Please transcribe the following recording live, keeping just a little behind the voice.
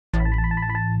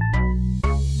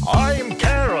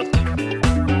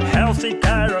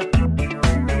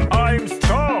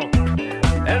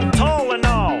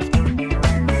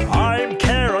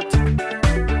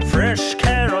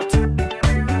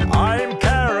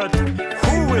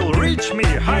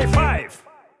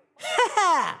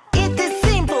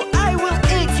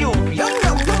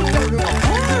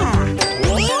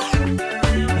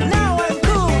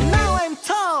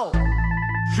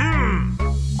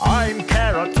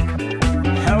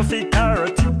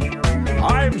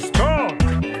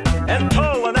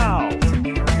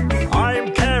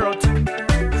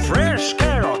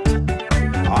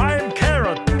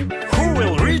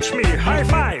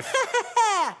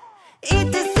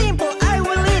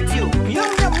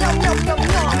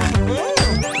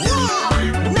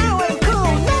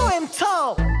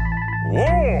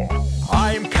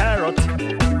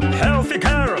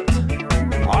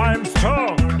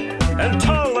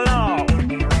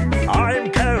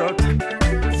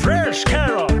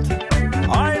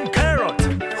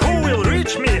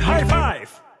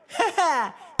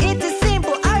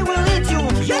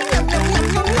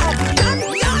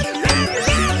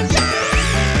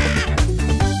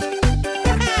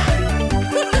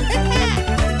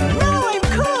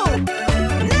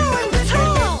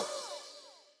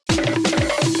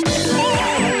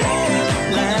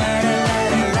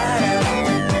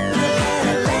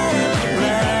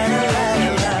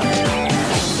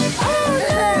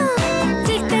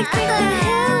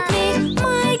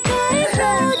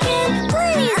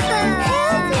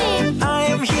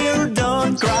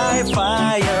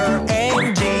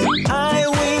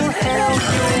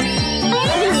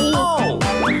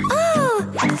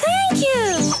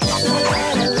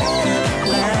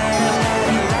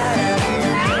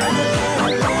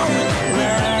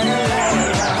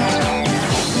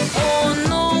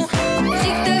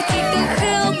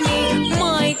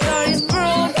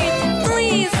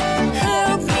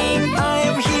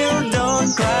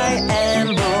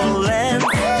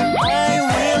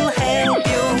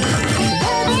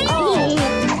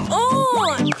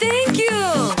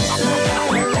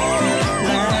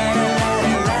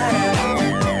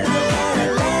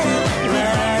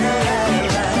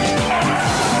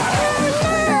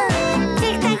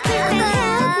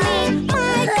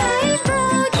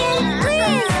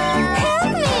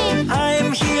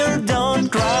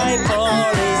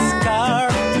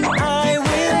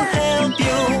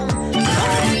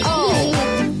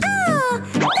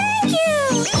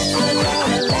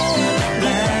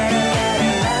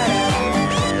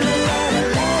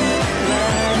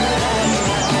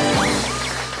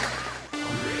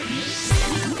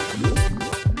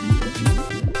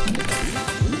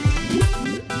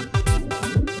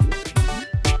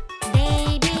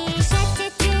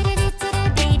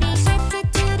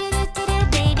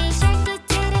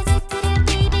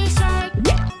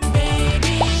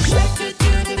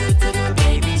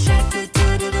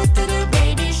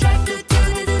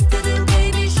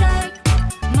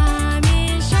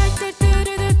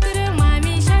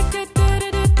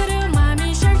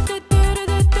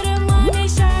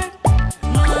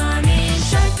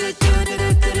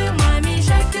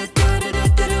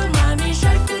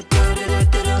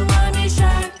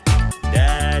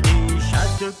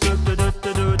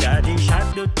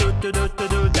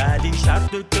Daddy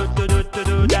shark, do do do do do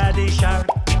do. Daddy shark.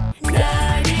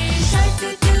 Daddy shark,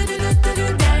 do do do do do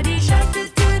do. Daddy shark, do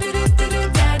do do do do do.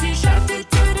 Daddy shark, do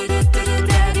do do do do do.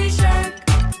 Daddy shark.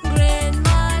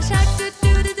 Grandma shark, do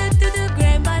do do do do do.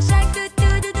 Grandma shark, do do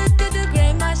do do do do.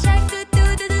 Grandma shark, do do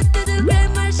do do do do.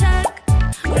 Grandma shark.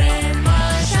 Grandma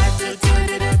shark, do do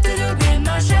do do do do.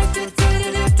 Grandma shark, do do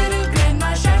do do do do. Grandma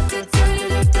shark, do do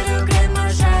do do do do. Grandma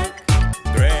shark.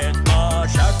 Grandma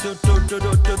shark, do do do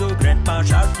do do do. Grandpa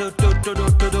shark, do do do do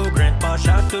do do. Grandpa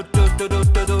shark, do do do do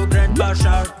do do. Grandpa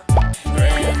shark.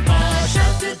 Grandpa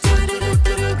shark, do do do do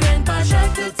do do. Grandpa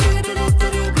shark, do do do do do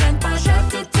do. Grandpa shark,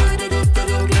 do do do do do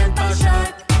do. Grandpa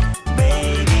shark.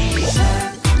 Baby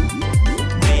shark,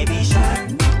 baby shark,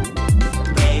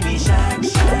 baby shark,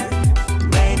 shark,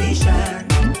 baby shark,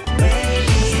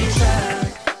 baby shark.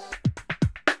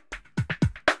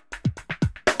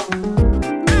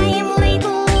 I am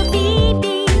little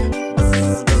baby,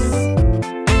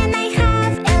 and I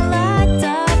have a lot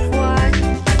of work.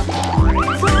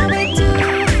 Flower to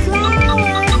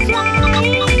flower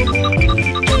flying,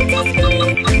 it is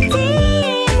big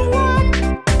teamwork.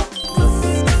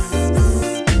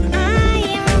 I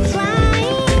am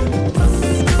flying,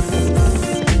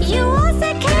 you also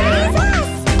can with us.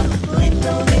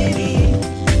 Little baby,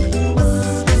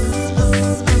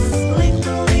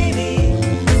 little baby.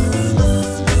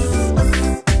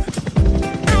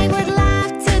 I would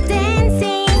love to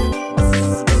dancing.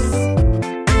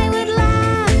 I would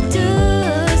love to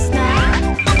snap,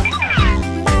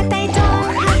 but I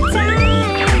don't have time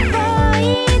for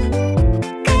it,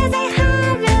 'cause I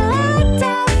have a lot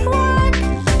of work.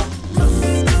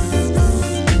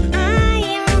 I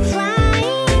am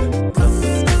flying,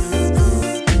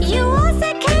 you also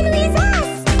can with us.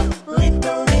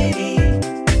 Little baby,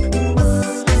 little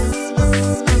baby,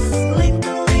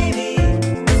 little baby,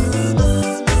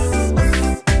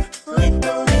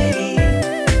 little baby.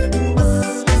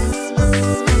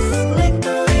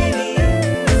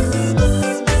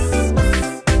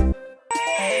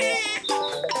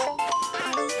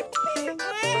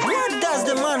 What does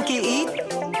the monkey eat?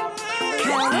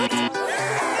 Carrot,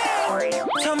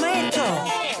 tomato,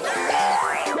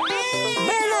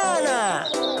 banana.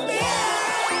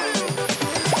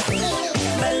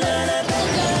 Banana,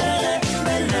 banana,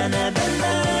 banana,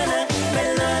 banana,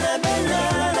 banana,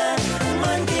 banana.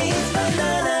 Monkey eats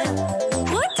banana.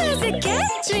 What does a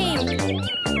cat drink?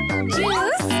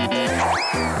 Juice?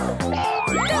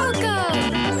 Cocoa?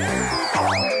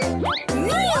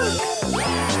 Milk?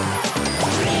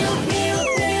 Milk, milk,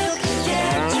 milk.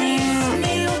 Cat drinks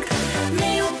milk.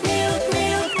 Milk, milk,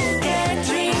 milk. Cat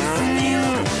drinks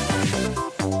milk.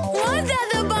 What does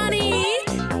the bunny eat?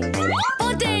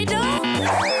 Potato?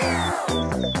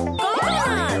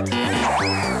 Coconut?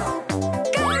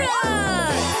 Carrot?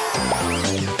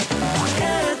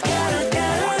 Carrot, carrot,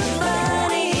 carrot.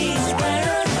 Bunny eats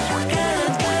carrot.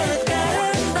 Carrot, carrot,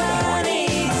 carrot. Bunny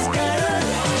eats carrot.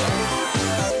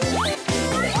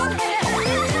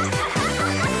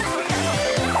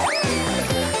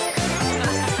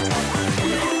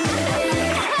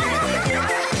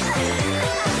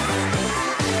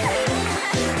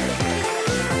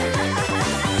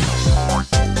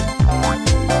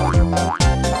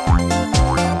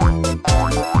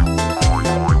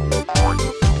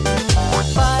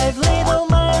 Five little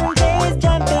monkeys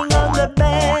jumping on the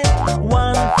bed.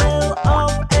 One fell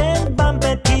off and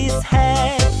bumped his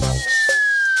head.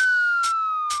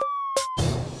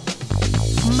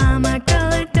 Mama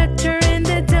called a doctor and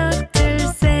the doctor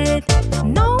said,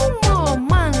 no more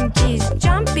monkeys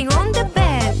jumping on the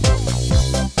bed.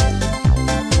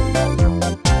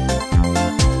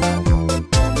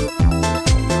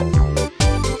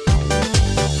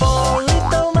 Four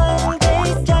little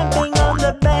monkeys jumping on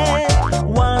the bed.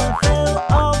 One fell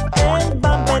off and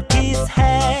bumped his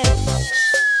head.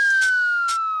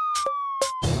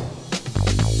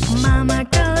 Mama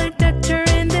called a doctor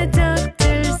and the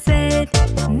doctor said,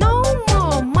 no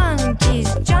more monkeys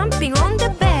jumping on the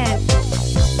bed.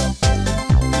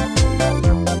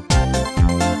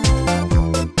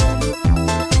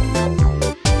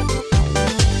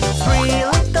 Three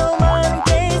little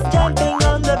monkeys jumping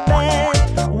on the bed.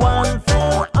 One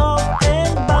fell off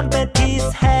and bumped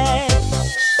his head.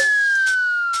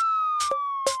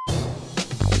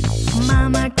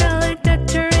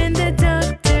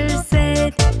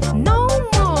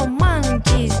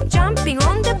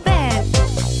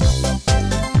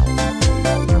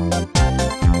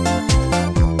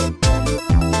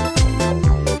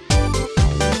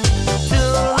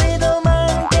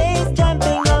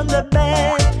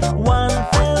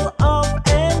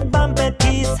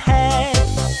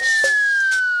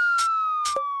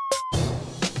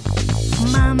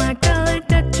 Mama called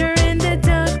doctor and the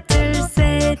doctor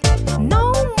said,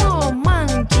 no more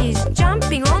monkeys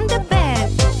jumping on the bed.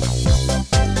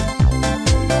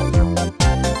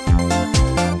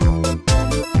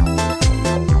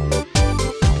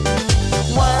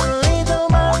 One little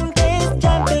monkey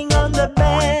jumping on the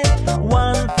bed.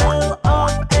 One fell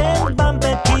off and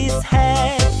bumped his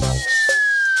head.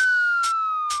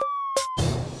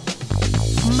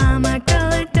 Mama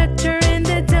called doctor and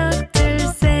the doctor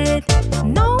said,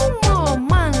 no more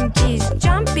monkeys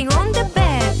jumping on the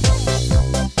bed.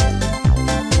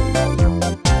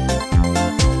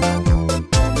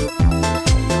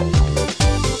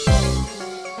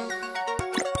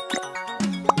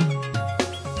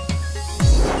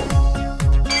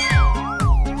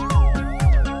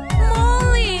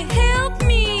 Molly, help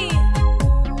me!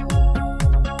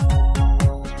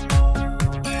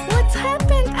 What's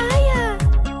happened, Aya?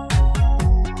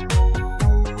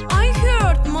 I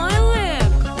hurt my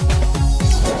leg.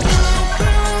 Don't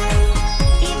cry,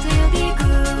 it will be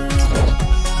good.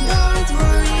 Don't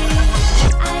worry,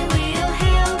 I will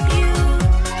help you.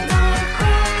 Don't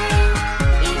cry,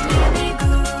 it will be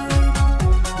good.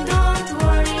 Don't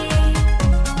worry,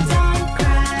 don't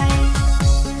cry.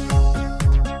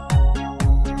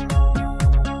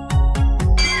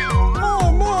 Oh,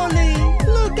 Molly,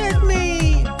 look at me.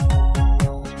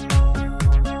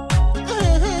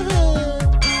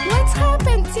 What's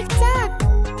happened, Tic Tac?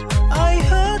 I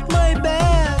hurt my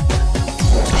back.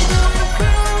 Don't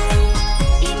cry,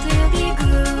 it will be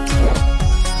good.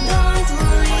 Don't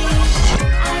worry,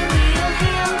 I will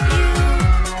help you.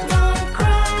 Don't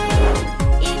cry,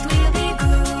 it will be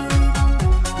good.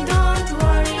 Don't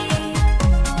worry,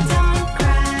 don't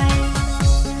cry.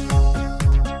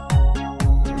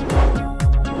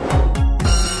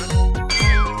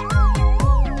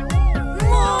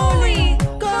 Molly,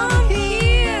 come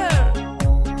here!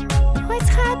 What's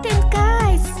happened,